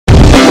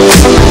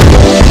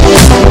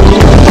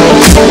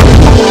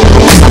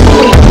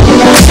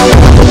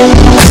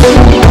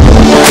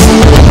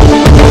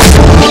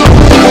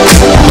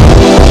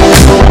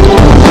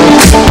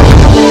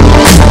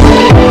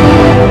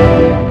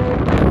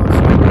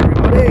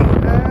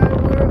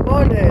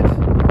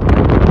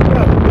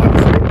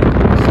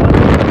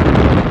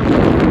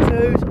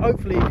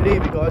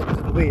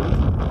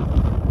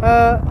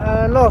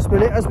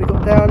minute, as we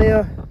got down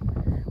here,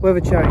 weather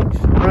changed.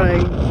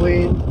 Rain,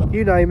 wind,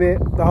 you name it,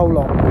 the whole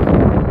lot.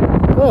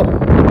 Oh,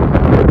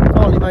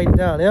 finally made it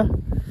down here.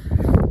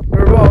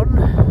 We're on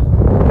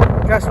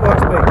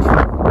Gasworks Beach.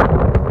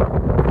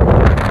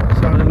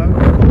 So the local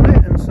called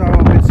it, and so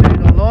I've been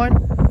seeing online.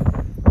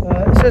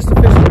 It says the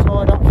fish are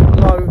tied up from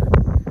low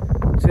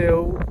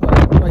till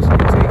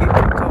basically until you get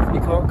kicked off and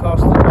you can't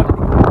cast them back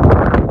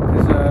anymore.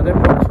 Because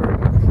them rocks are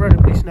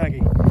incredibly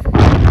snaggy. I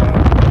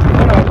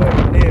know I'm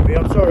working near me,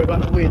 I'm sorry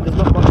about the wind, there's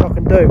not much I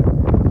can do.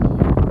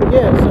 But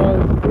yeah,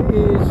 so it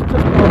is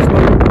just past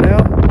local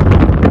now.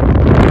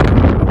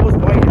 I was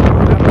waiting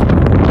for that.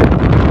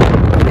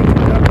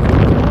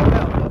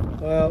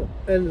 Well,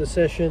 end of the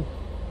session.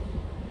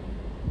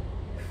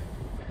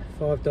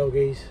 5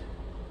 doggies.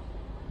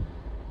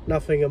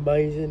 Nothing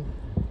amazing.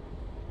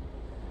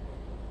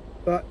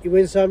 But you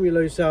win some, you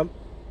lose some.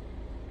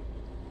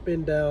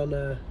 Been down,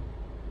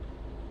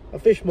 I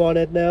fished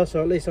minehead now,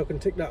 so at least I can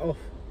tick that off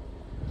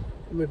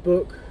in my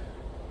book.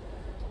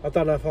 I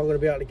don't know if I'm going to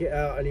be able to get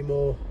out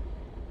anymore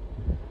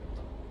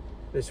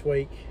this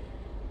week.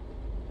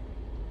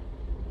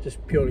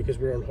 Just purely because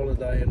we're on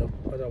holiday and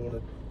I don't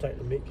want to take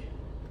the mick.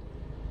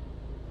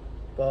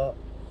 But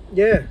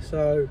yeah,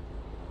 so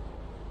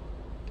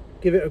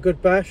give it a good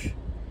bash.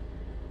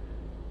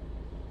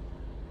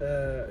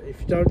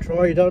 If you don't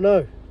try, you don't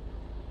know.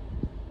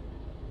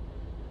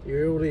 You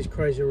hear all these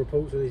crazy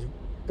reports of these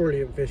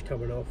brilliant fish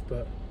coming off,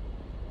 but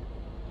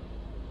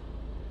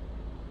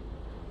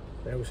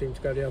they all seem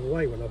to go the other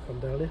way when I come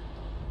down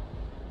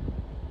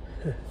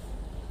here.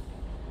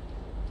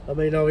 I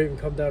mean, I've even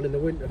come down in the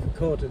winter for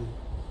cod, and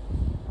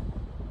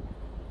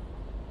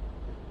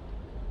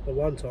the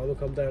one time I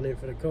come down here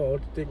for the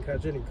cod, didn't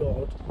catch any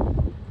cod,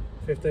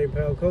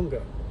 15-pound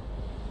conger,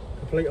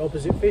 complete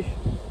opposite fish.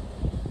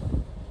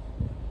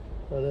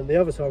 And then the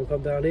other time I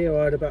come down here,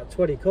 I had about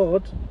 20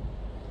 cod,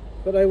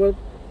 but they were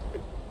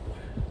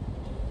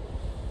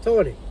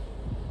tiny.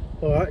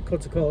 Alright,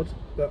 cod's a cod,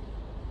 but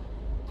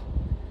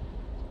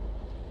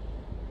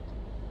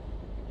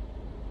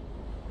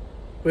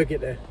we'll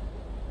get there.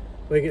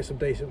 We'll get some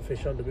decent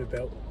fish under my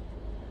belt.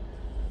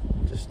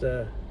 Just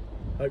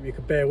hope you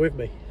can bear with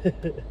me.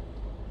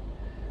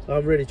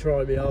 I'm really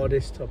trying my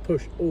hardest. I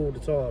push all the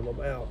time. I'm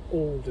out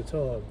all the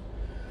time.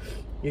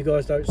 You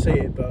guys don't see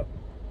it, but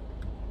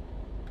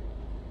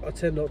I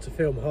tend not to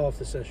film half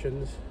the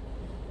sessions.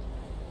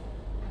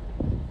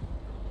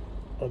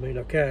 I mean,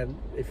 I can.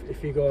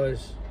 If you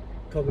guys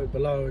comment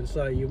below and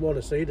say you want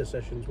to see the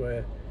sessions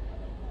where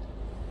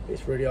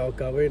it's really hard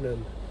going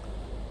and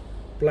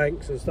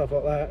blanks and stuff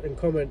like that, then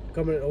comment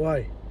it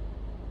away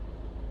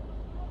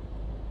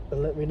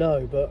and let me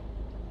know. But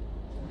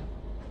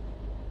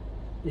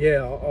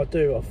yeah, I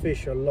do. I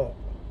fish a lot,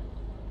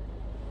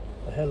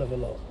 a hell of a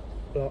lot.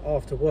 Like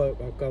after work,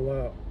 I'll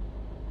go out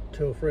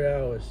 2 or 3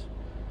 hours.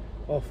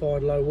 I'll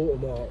find low water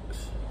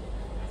marks.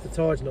 If the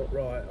tide's not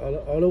right,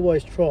 I'll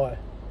always try.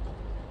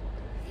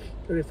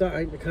 And if that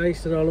ain't the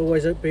case, then I'll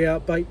always be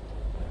out bait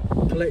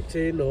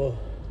collecting or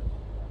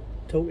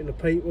talking to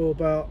people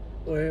about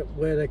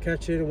where they're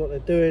catching and what they're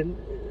doing.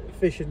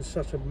 Fishing's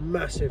such a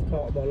massive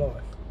part of my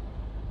life.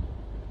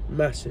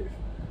 Massive.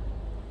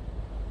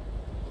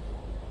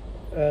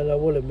 And I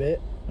will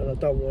admit, and I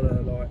don't want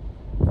to like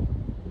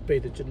be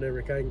the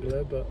generic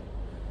angler, but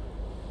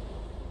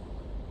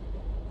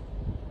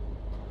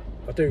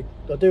I do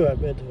have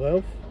mental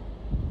health,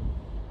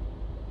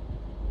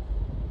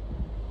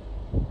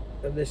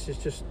 and this is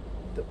just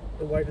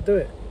the way to do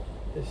it.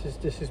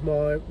 This is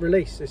my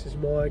release. This is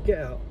my get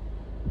out.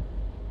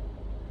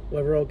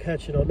 Whether I'm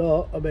catching or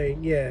not, I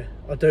mean, yeah,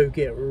 I do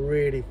get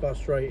really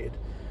frustrated.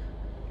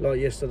 Like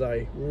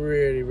yesterday,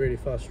 really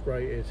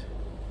frustrated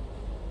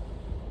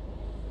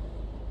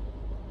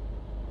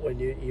when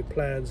you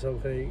plan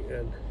something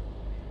and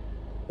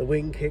the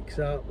wind kicks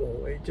up,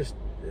 or it just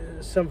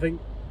something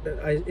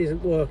that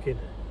isn't working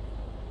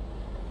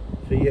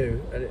for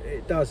you, and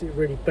it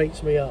really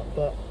beats me up.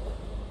 But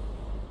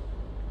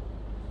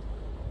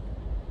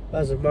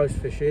as of most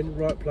fishing,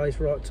 right place,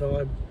 right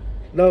time,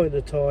 knowing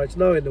the tides,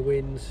 knowing the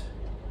winds,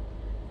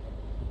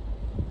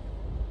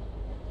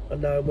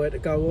 and knowing where to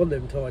go on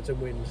them tides and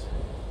winds.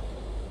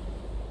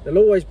 There'll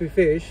always be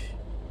fish,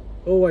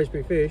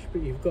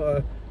 but you've got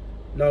to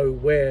know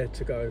where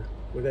to go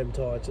with them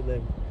tides and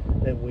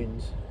them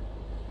winds.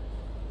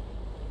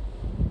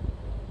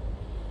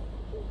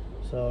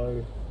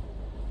 So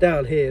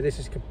down here, this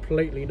is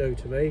completely new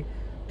to me.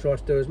 Try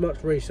to do as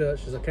much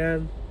research as I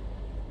can,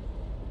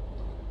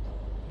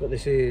 but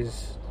this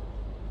is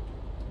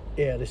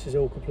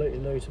all completely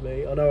new to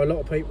me. I know a lot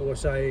of people are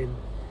saying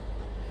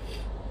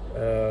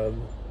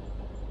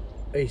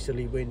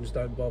easterly winds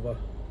don't bother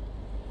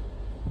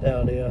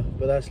down here,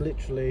 but that's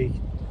literally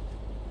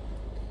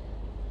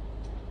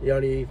the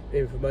only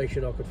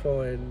information I could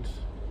find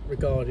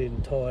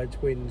regarding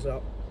tides, winds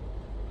up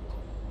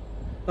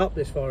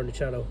this far in the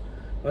channel.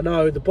 I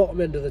know the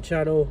bottom end of the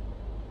channel,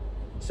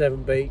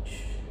 Severn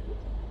Beach,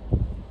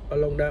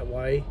 along that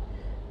way,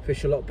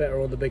 fish a lot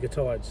better on the bigger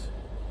tides.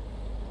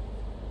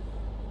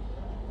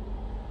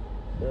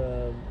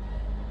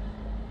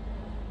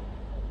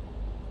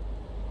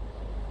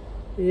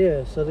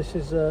 Yeah, so this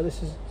has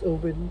all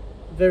been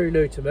very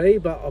new to me,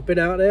 but I've been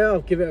out there,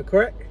 I'll give it a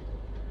crack,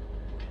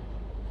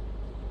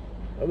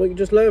 and we can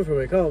just learn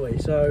from it, can't we?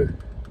 So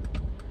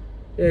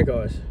yeah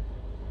guys,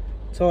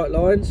 tight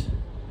lines.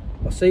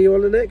 I'll see you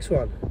on the next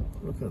one.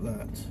 Look at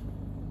that,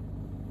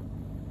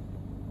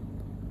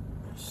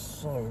 it's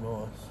so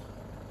nice.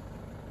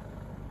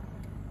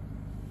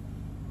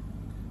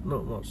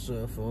 Not much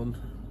surf on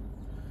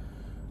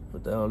for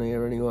down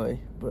here anyway,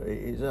 but it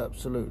is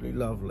absolutely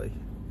lovely.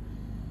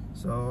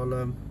 So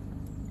I'll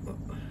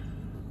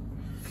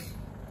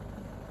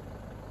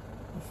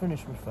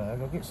finish my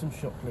fag. I'll get some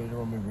shock leader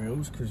on my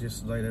reels, because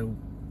yesterday they,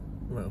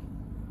 well,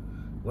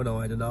 when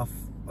I had enough,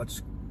 I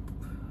was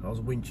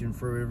winching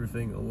through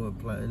everything. I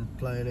weren't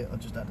playing it. I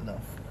just had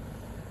enough.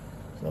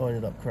 So I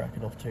ended up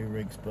cracking off 2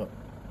 rigs, but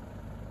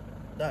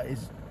that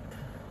is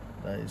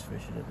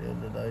fishing at the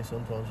end of the day.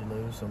 Sometimes you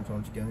lose,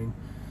 sometimes you gain.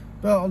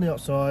 But on the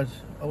upside,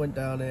 I went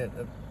down there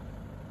to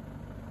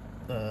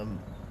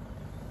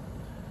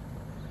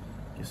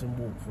get some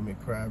walk for my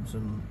crabs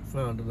and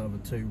found another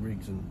 2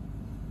 rigs and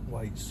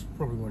weights.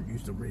 Probably won't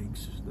use the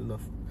rigs,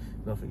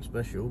 nothing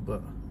special,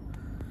 but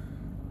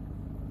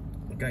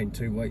I gained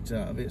 2 weights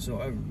out of it, so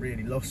I haven't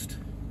really lost.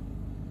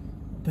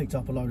 I picked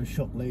up a load of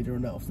shock leader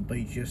and that off the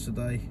beach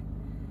yesterday.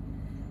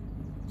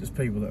 Just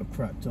people that have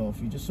crapped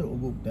off. You just sort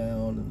of walk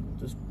down and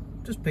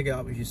just pick it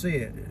up if you see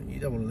it. You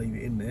don't want to leave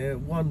it in there.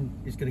 One,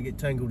 it's going to get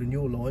tangled in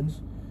your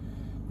lines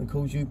and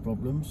cause you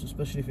problems,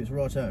 especially if it's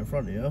right out in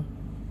front of you.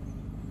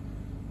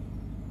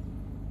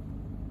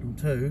 And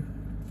 2,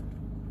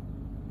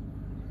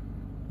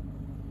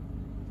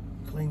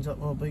 cleans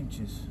up our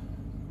beaches.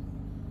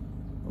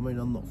 I mean,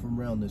 I'm not from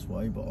round this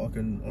way, but I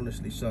can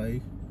honestly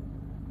say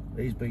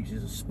these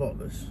beaches are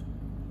spotless,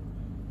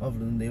 other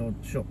than the odd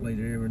shock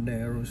leader here and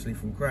there, obviously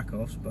from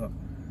crack-offs, but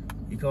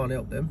you can't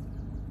help them.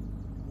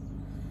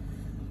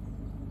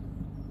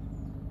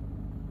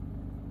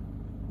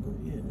 But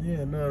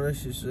yeah, no,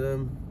 this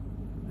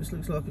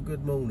looks like a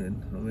good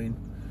morning. I mean,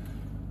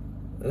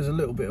 there's a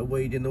little bit of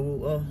weed in the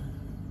water,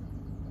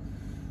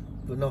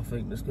 but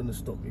nothing that's going to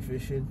stop me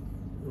fishing.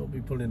 I'll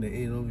be pulling it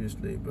in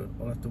obviously, but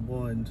I'll have to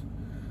wind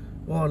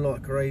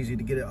like crazy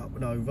to get it up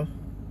and over.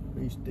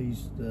 These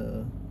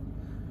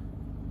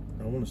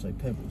I want to say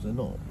pebbles, they're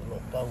not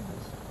boulders.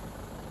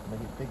 They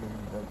get bigger as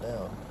you go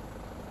down.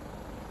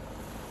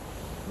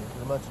 You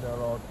can imagine how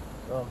hard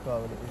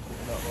going it is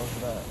getting up like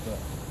that, but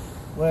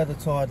where the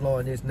tide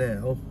line is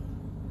now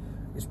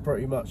is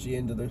pretty much the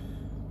end of the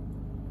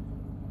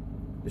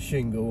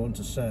shingle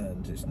onto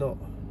sand. It's not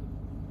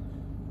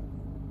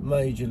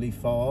majorly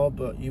far,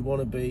 but you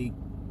want to be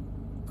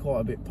quite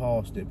a bit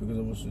past it, because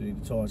obviously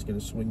the tide's going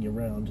to swing you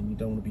around and you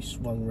don't want to be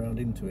swung around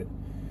into it.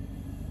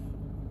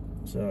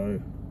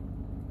 So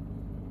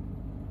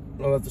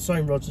I'll have the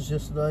same rods as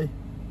yesterday.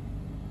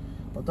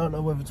 I don't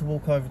know whether to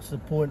walk over to the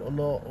point or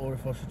not, or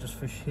if I should just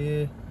fish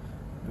here,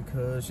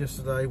 because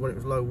yesterday when it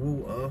was low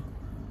water,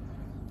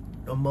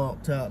 I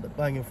marked out that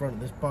bang in front of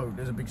this boat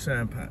there's a big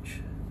sand patch,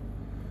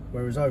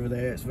 whereas over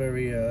there it's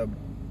very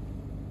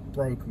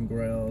broken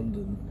ground.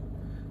 And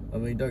I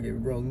mean, don't get me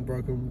wrong,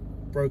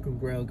 broken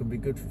ground can be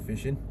good for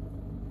fishing,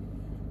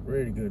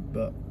 really good,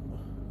 but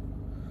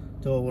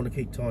do I want to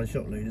keep tying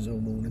shock leaders all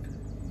morning?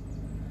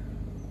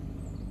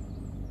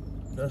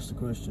 That's the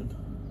question.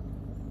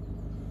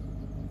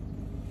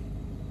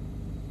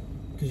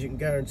 Because you can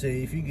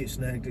guarantee if you get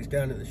snagged, it's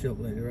going at the shock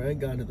leader, it ain't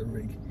going at the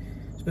rig.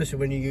 Especially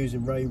when you're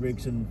using ray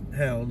rigs and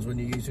hounds, when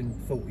you're using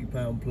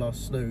 40-pound plus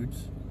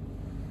snoods,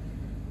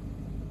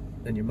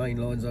 and your main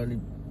line's only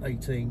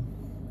 18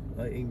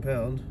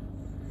 pound,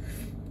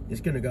 it's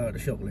going to go at the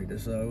shock leader.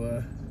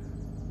 So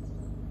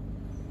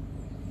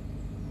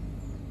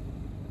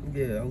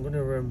yeah, I'm going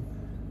to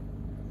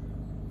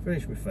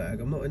finish my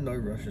fag. I'm not in no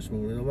rush this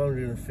morning. I'm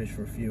only going to fish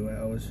for a few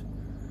hours,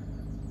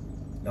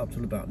 up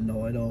till about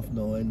 9, half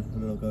 9, and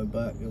then I'll go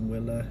back, and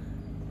we'll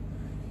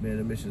me and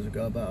the missus will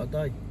go about our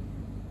day.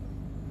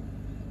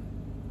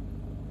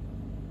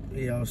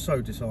 Yeah, I was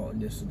so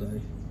disheartened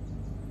yesterday.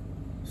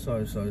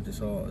 So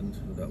disheartened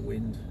with that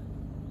wind.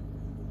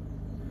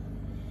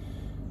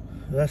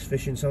 That's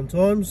fishing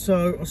sometimes.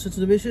 So I said to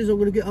the missus, I'm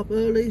going to get up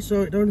early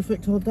so it don't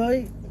affect our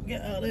day.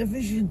 Get out there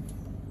fishing.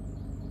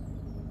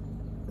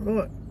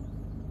 Right,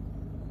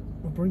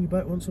 I'll bring you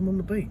back once I'm on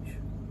the beach.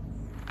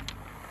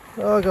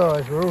 Alright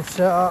guys, we're all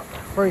set up.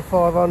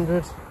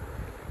 3500,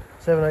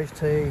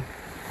 7HT,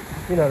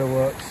 you know the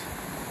works.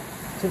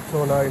 Tip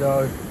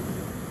Tornado,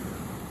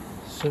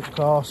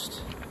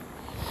 Supercast,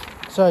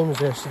 same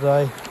as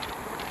yesterday.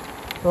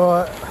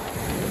 Right,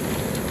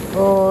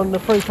 on the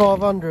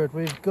 3500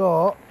 we've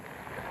got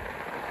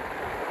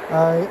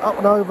a up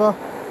and over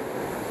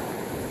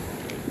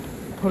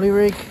pulley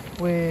rig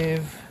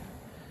with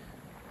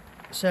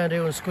sand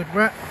eel and squid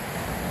wrap,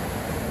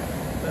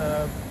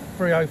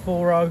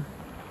 3040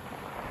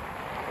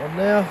 on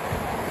there,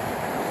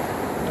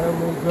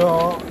 and we've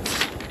got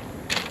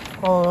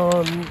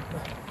on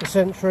the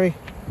Sentry,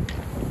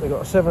 we've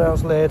got a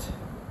 7-ounce lead,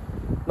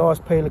 nice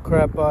peeler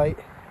crab bait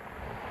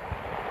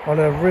on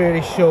a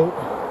really short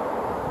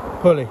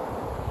pulley.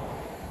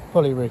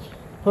 pulley rig,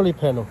 pulley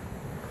panel.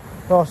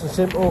 Nice and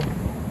simple.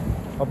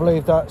 I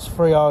believe that's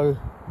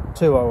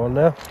 3020 on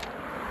there.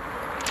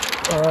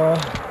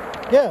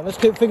 Yeah, let's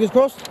keep fingers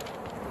crossed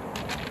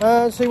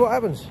and see what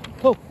happens.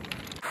 Cool.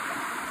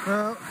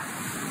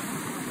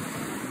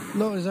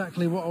 Not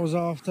exactly what I was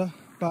after,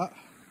 but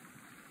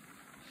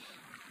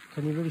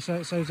can you really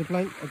say it saves a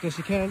blank? I guess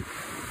you can.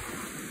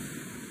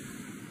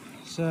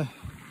 It's not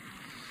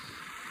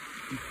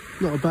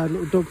a bad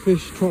little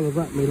dogfish, trying to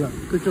wrap me. Look,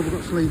 good job I've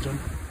got sleeves on.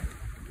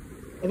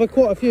 I've had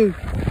quite a few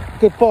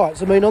good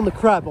bites. I mean, on the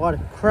crab I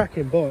had a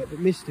cracking bite but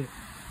missed it.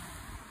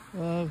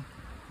 Yeah,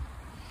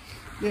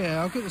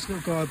 I'll get this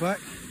little guy back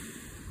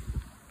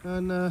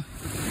and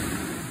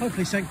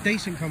hopefully something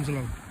decent comes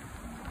along.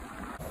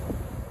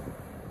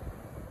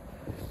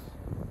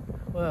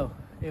 Well,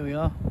 here we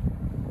are.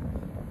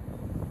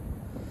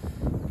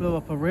 Blew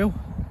up a reel.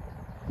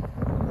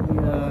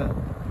 The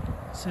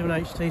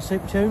 7HT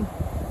super tune.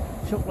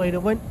 Shock leader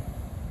went.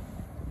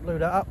 Blew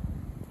that up.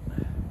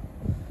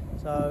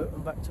 So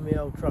I'm back to my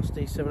old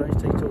trusty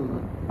 7HT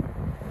tournament.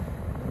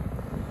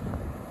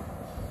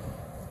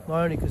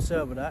 My only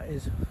concern with that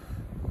is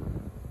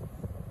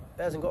it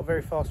hasn't got a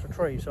very fast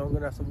retrieve, so I'm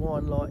going to have to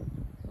wind like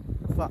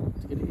fuck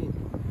to get it in.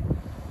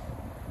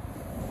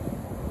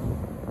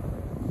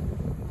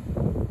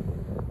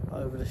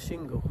 Over the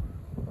shingle,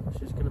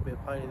 which is going to be a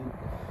pain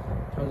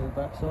in the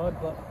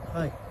backside, but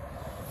hey.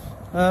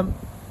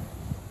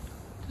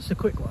 Just a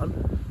quick one,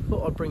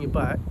 thought I'd bring you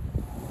back.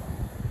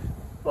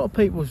 A lot of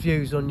people's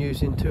views on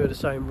using two of the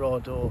same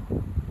rod, or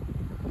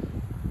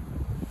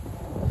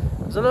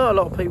because I know a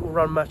lot of people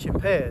run matching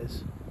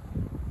pairs.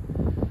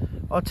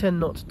 I tend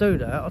not to do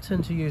that. I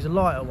tend to use a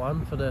lighter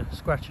one for the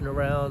scratching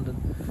around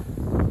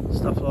and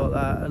stuff like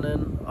that, and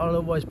then I'll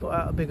always put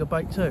out a bigger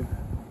bait too.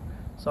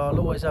 So I'll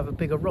always have a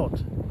bigger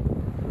rod,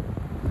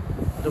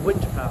 the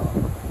winch power.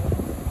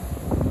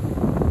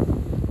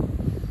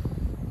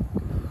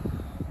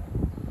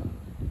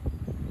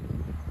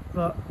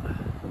 But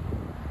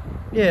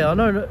yeah, I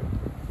know that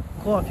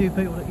quite a few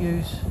people that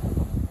use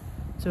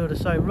two of the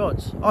same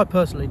rods. I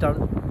personally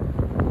don't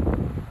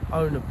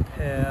own a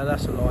pair.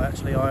 That's a lie,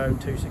 actually. I own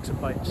two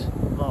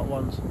 6-8 Mark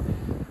 1s,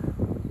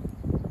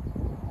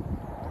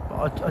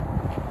 but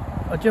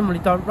I generally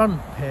don't run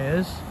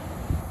pairs.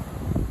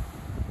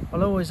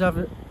 I'll always have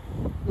it.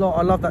 Like,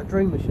 I love that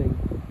Dream Machine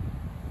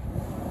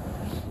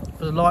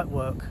for the light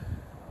work.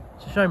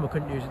 It's a shame I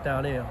couldn't use it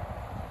down here.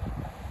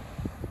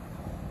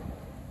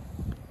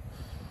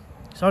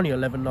 It's only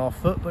 11.5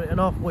 foot, but an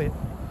half width.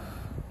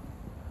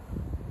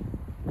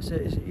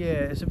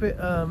 Yeah, it's a bit.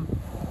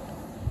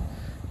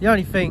 The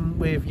only thing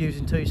with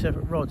using two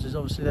separate rods is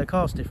obviously they're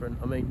cast different.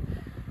 I mean,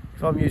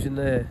 if I'm using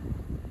the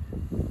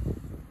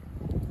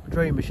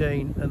Dream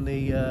Machine and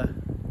the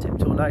Tip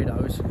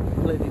Tornado, it's a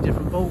completely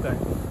different ball game.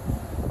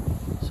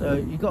 So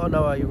you've got to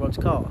know how your rod's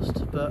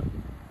cast, but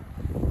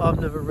I've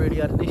never really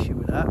had an issue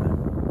with that.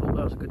 Oh,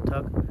 that was a good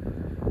tug.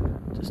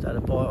 Just had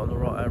a bite on the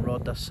right hand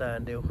rod, that's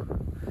sand eel,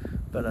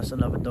 but that's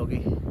another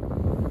doggy.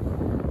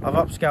 I've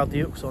upscaled the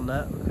hooks on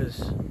that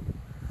because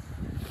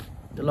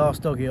the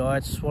last doggy I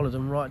had swallowed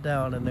them right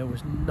down and there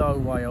was no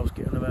way I was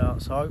getting them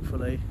out, so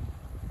hopefully,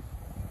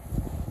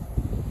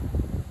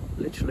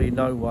 literally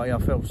no way. I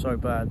felt so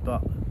bad,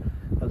 but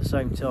at the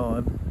same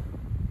time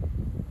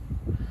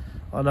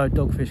I know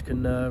dogfish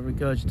can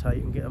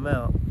regurgitate and get them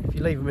out. If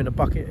you leave them in a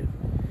bucket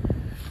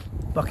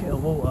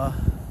of water,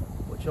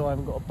 which I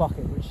haven't got a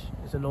bucket, which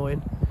is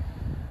annoying,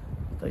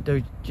 they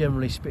do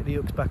generally spit the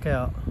hooks back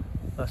out.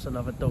 That's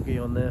another doggy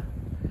on there.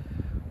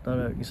 Don't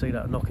know if you can see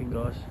that knocking,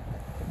 guys.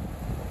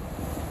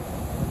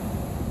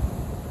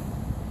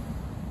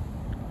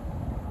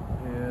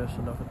 Yeah, that's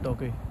another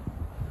doggy.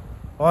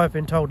 I've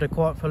been told they're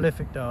quite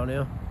prolific down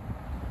here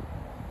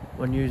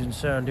when using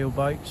sand eel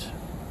baits.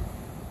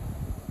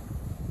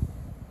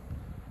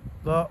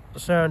 But the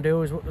sand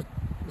eel is what the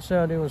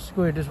sand eel and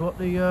squid is what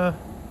the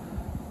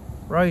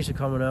rays are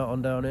coming out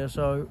on down here,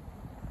 so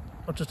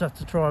I just have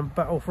to try and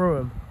battle through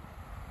them.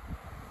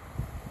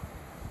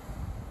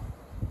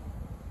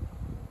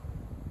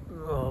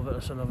 Oh, I bet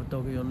that's another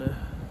doggy on there.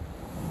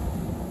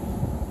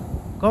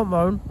 Can't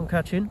moan, I'm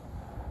catching.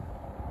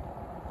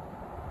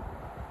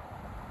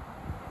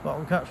 But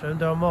I'm catching them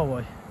down my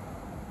way.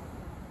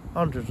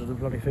 Hundreds of the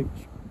bloody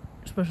things,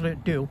 especially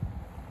at Deal.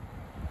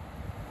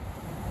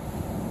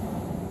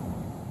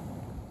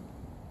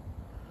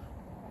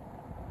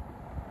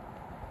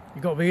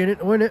 You got to be in it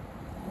to win it.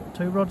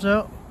 Two rods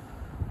out.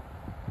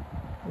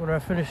 When I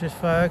finish this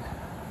fag,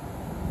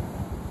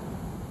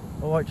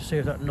 I'll wait to see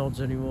if that nods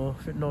anymore.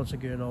 If it nods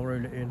again, I'll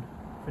reel it in.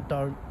 If it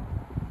don't,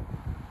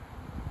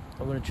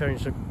 I'm going to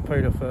change the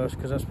peeler first,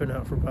 because that's been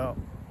out for about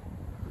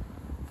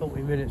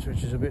 40 minutes,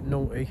 which is a bit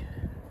naughty.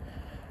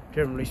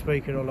 Generally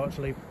speaking, I like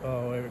to leave.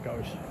 Oh, here it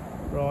goes.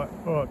 Right,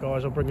 alright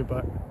guys, I'll bring it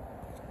back.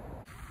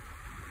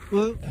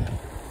 Well,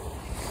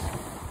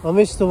 I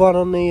missed the one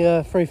on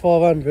the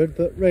 3500,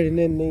 but reading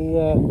in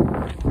the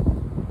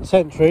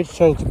century to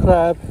change the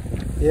crab.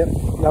 Yep,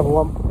 another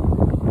one.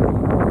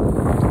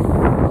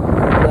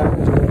 That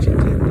was a watching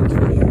 10 minutes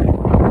video.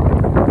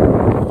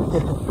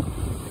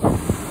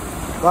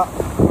 But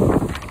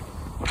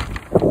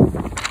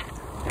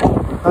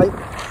hey,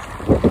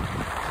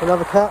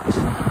 another catch.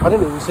 I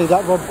didn't even see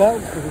that rod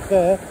bounce, to be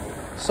fair.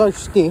 So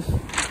stiff.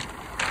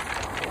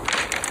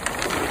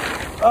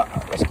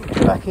 Let's get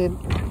it back in.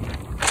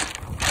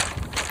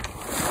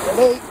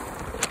 Ready?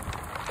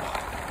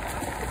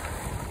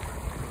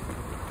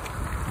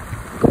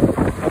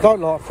 I don't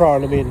like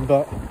throwing them in,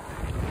 but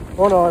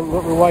one, I haven't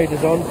got my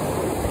waders on.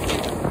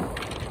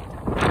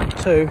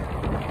 Two,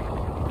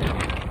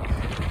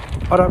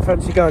 I don't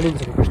fancy going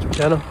into the Bristol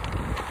Channel.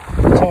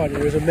 The tide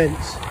here is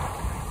immense.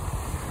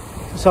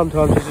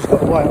 Sometimes you just got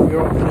to weigh up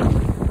your options.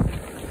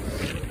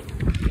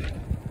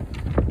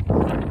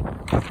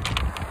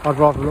 I'd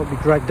rather not be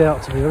dragged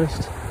out, to be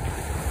honest.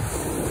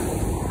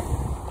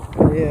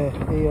 But yeah,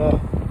 he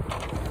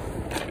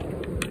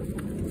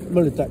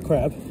mullered that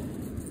crab.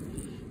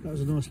 That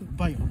was a nice little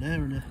bait on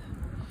there, and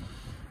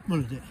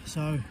mullered it.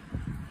 So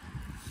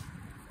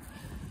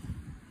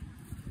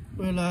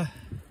we'll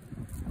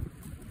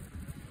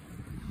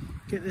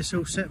get this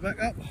all set back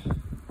up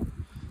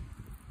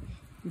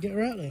and get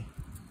her out there.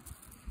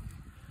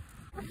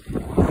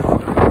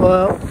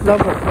 Well,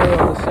 number 3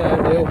 on the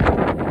sand here.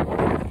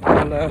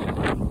 And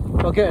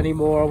if I get any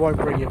more, I won't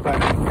bring you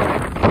back.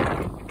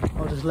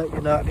 I'll just let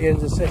you know at the end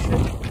of the session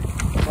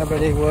how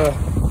many were.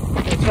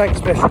 If the tank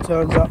special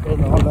turns up,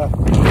 then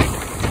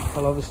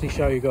I'll obviously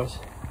show you guys.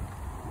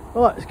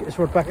 Alright, let's get this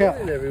rod back out.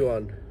 Good morning,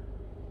 everyone.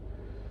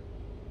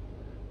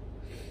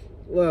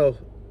 Well,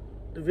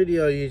 the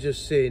video you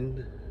just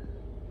seen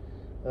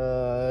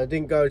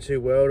didn't go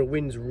too well. The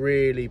wind's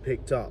really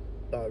picked up,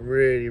 like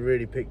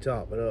really picked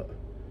up, and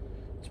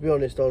to be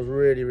honest, I was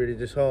really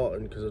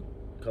disheartened because I'd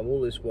come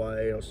all this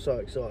way. I was so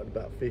excited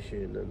about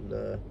fishing, and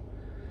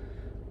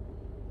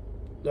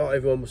like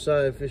everyone was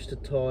saying, fish the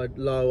tide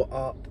low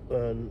up,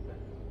 and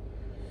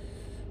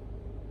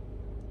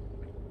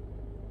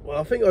well,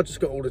 I think I just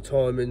got all the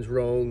timings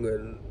wrong,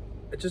 and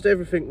just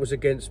everything was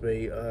against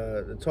me.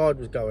 The tide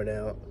was going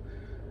out,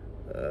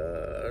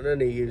 and then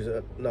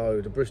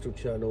the Bristol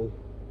Channel,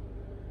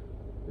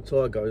 the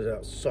tide goes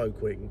out so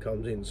quick and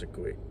comes in so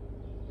quick,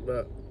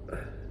 but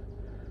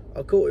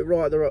I caught it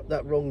right there at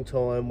that wrong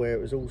time where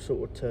it was all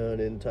sort of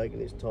turning,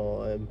 taking its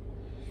time,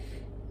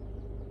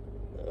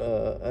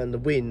 and the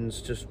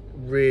winds just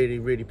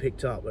really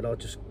picked up, and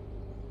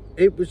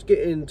it was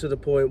getting to the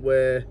point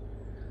where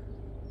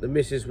the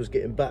missus was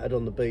getting battered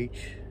on the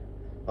beach.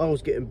 I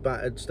was getting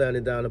battered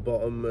standing down the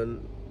bottom,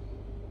 and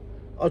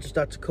I just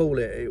had to call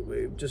it.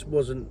 It just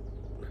wasn't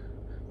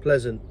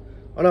pleasant.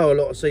 I know a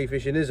lot of sea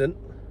fishing isn't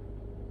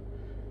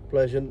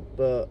pleasant,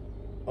 but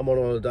I'm on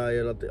holiday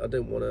and I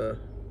didn't want to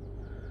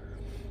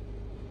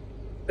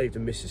leave the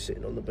missus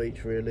sitting on the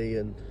beach, really,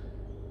 and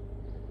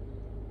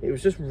it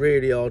was just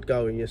really hard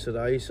going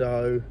yesterday.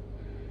 So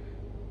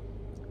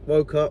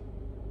woke up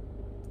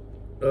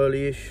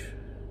early-ish,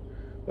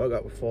 woke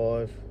up at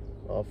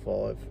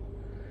 5:30.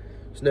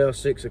 It's now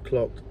 6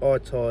 o'clock. High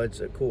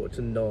tide's at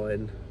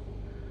 8:45.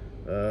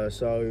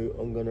 So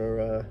I'm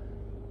gonna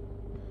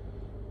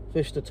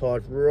fish the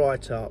tide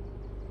right up.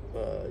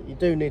 You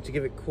do need to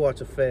give it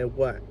quite a fair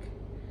whack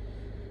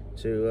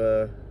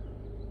to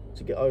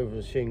get over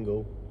the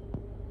shingle.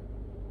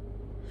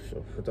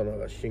 So I don't know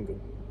about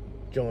shingle,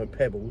 giant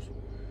pebbles,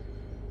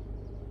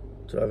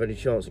 to have any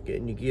chance of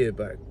getting your gear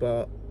back.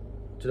 But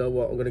do you know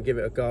what? I'm going to give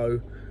it a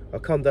go. I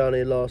come down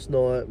here last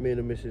night. Me and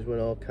the missus went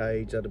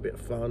arcades, had a bit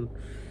of fun,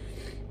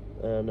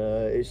 and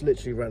it's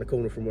literally around the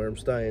corner from where I'm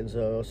staying.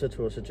 So I said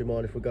to her, do you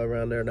mind if we go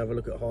around there and have a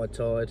look at high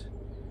tide?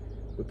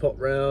 We popped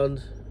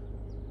round.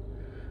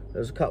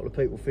 There's a couple of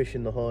people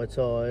fishing the high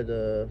tide.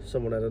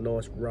 Someone had a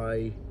nice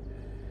ray,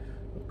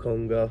 a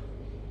conger,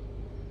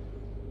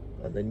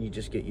 and then you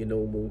just get your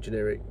normal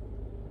generic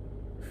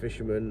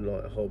fishermen,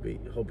 like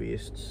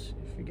hobbyists,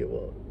 if you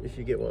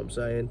get what I'm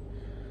saying,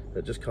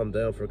 that just come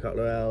down for a couple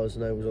of hours,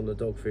 and they was on the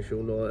dogfish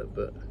all night.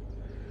 But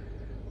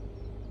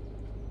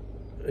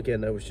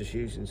again, they was just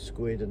using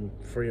squid and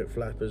free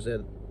flappers.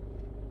 They're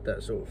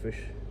that sort of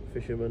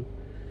fishermen,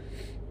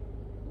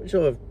 which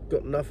I've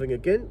got nothing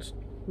against.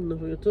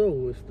 Nothing at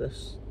all. If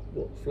that's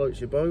what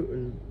floats your boat,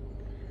 and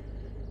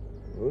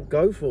well,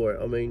 go for it.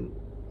 I mean,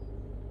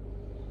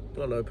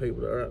 I know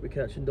people that are out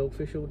catching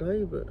dogfish all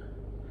day, but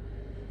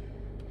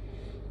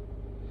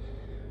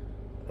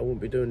I wouldn't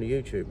be doing the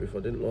YouTube if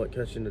I didn't like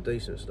catching the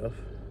decent stuff.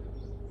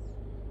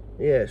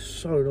 Yeah, it's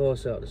so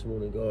nice out this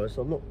morning, guys.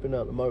 I've not been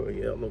out the motor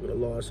yet, I'm not gonna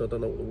lie, so I don't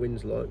know what the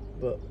wind's like,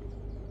 but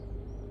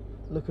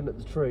looking at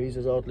the trees,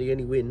 there's hardly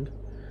any wind.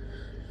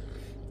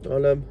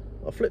 I'll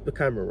flip the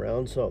camera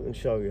around so I can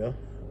show you.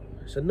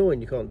 It's annoying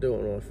you can't do it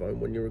on iPhone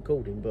when you're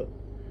recording, but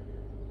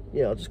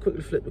yeah, I'll just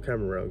quickly flip the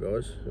camera around,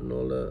 guys, and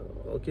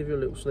I'll give you a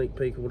little sneak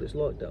peek of what it's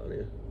like down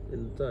here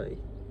in the day.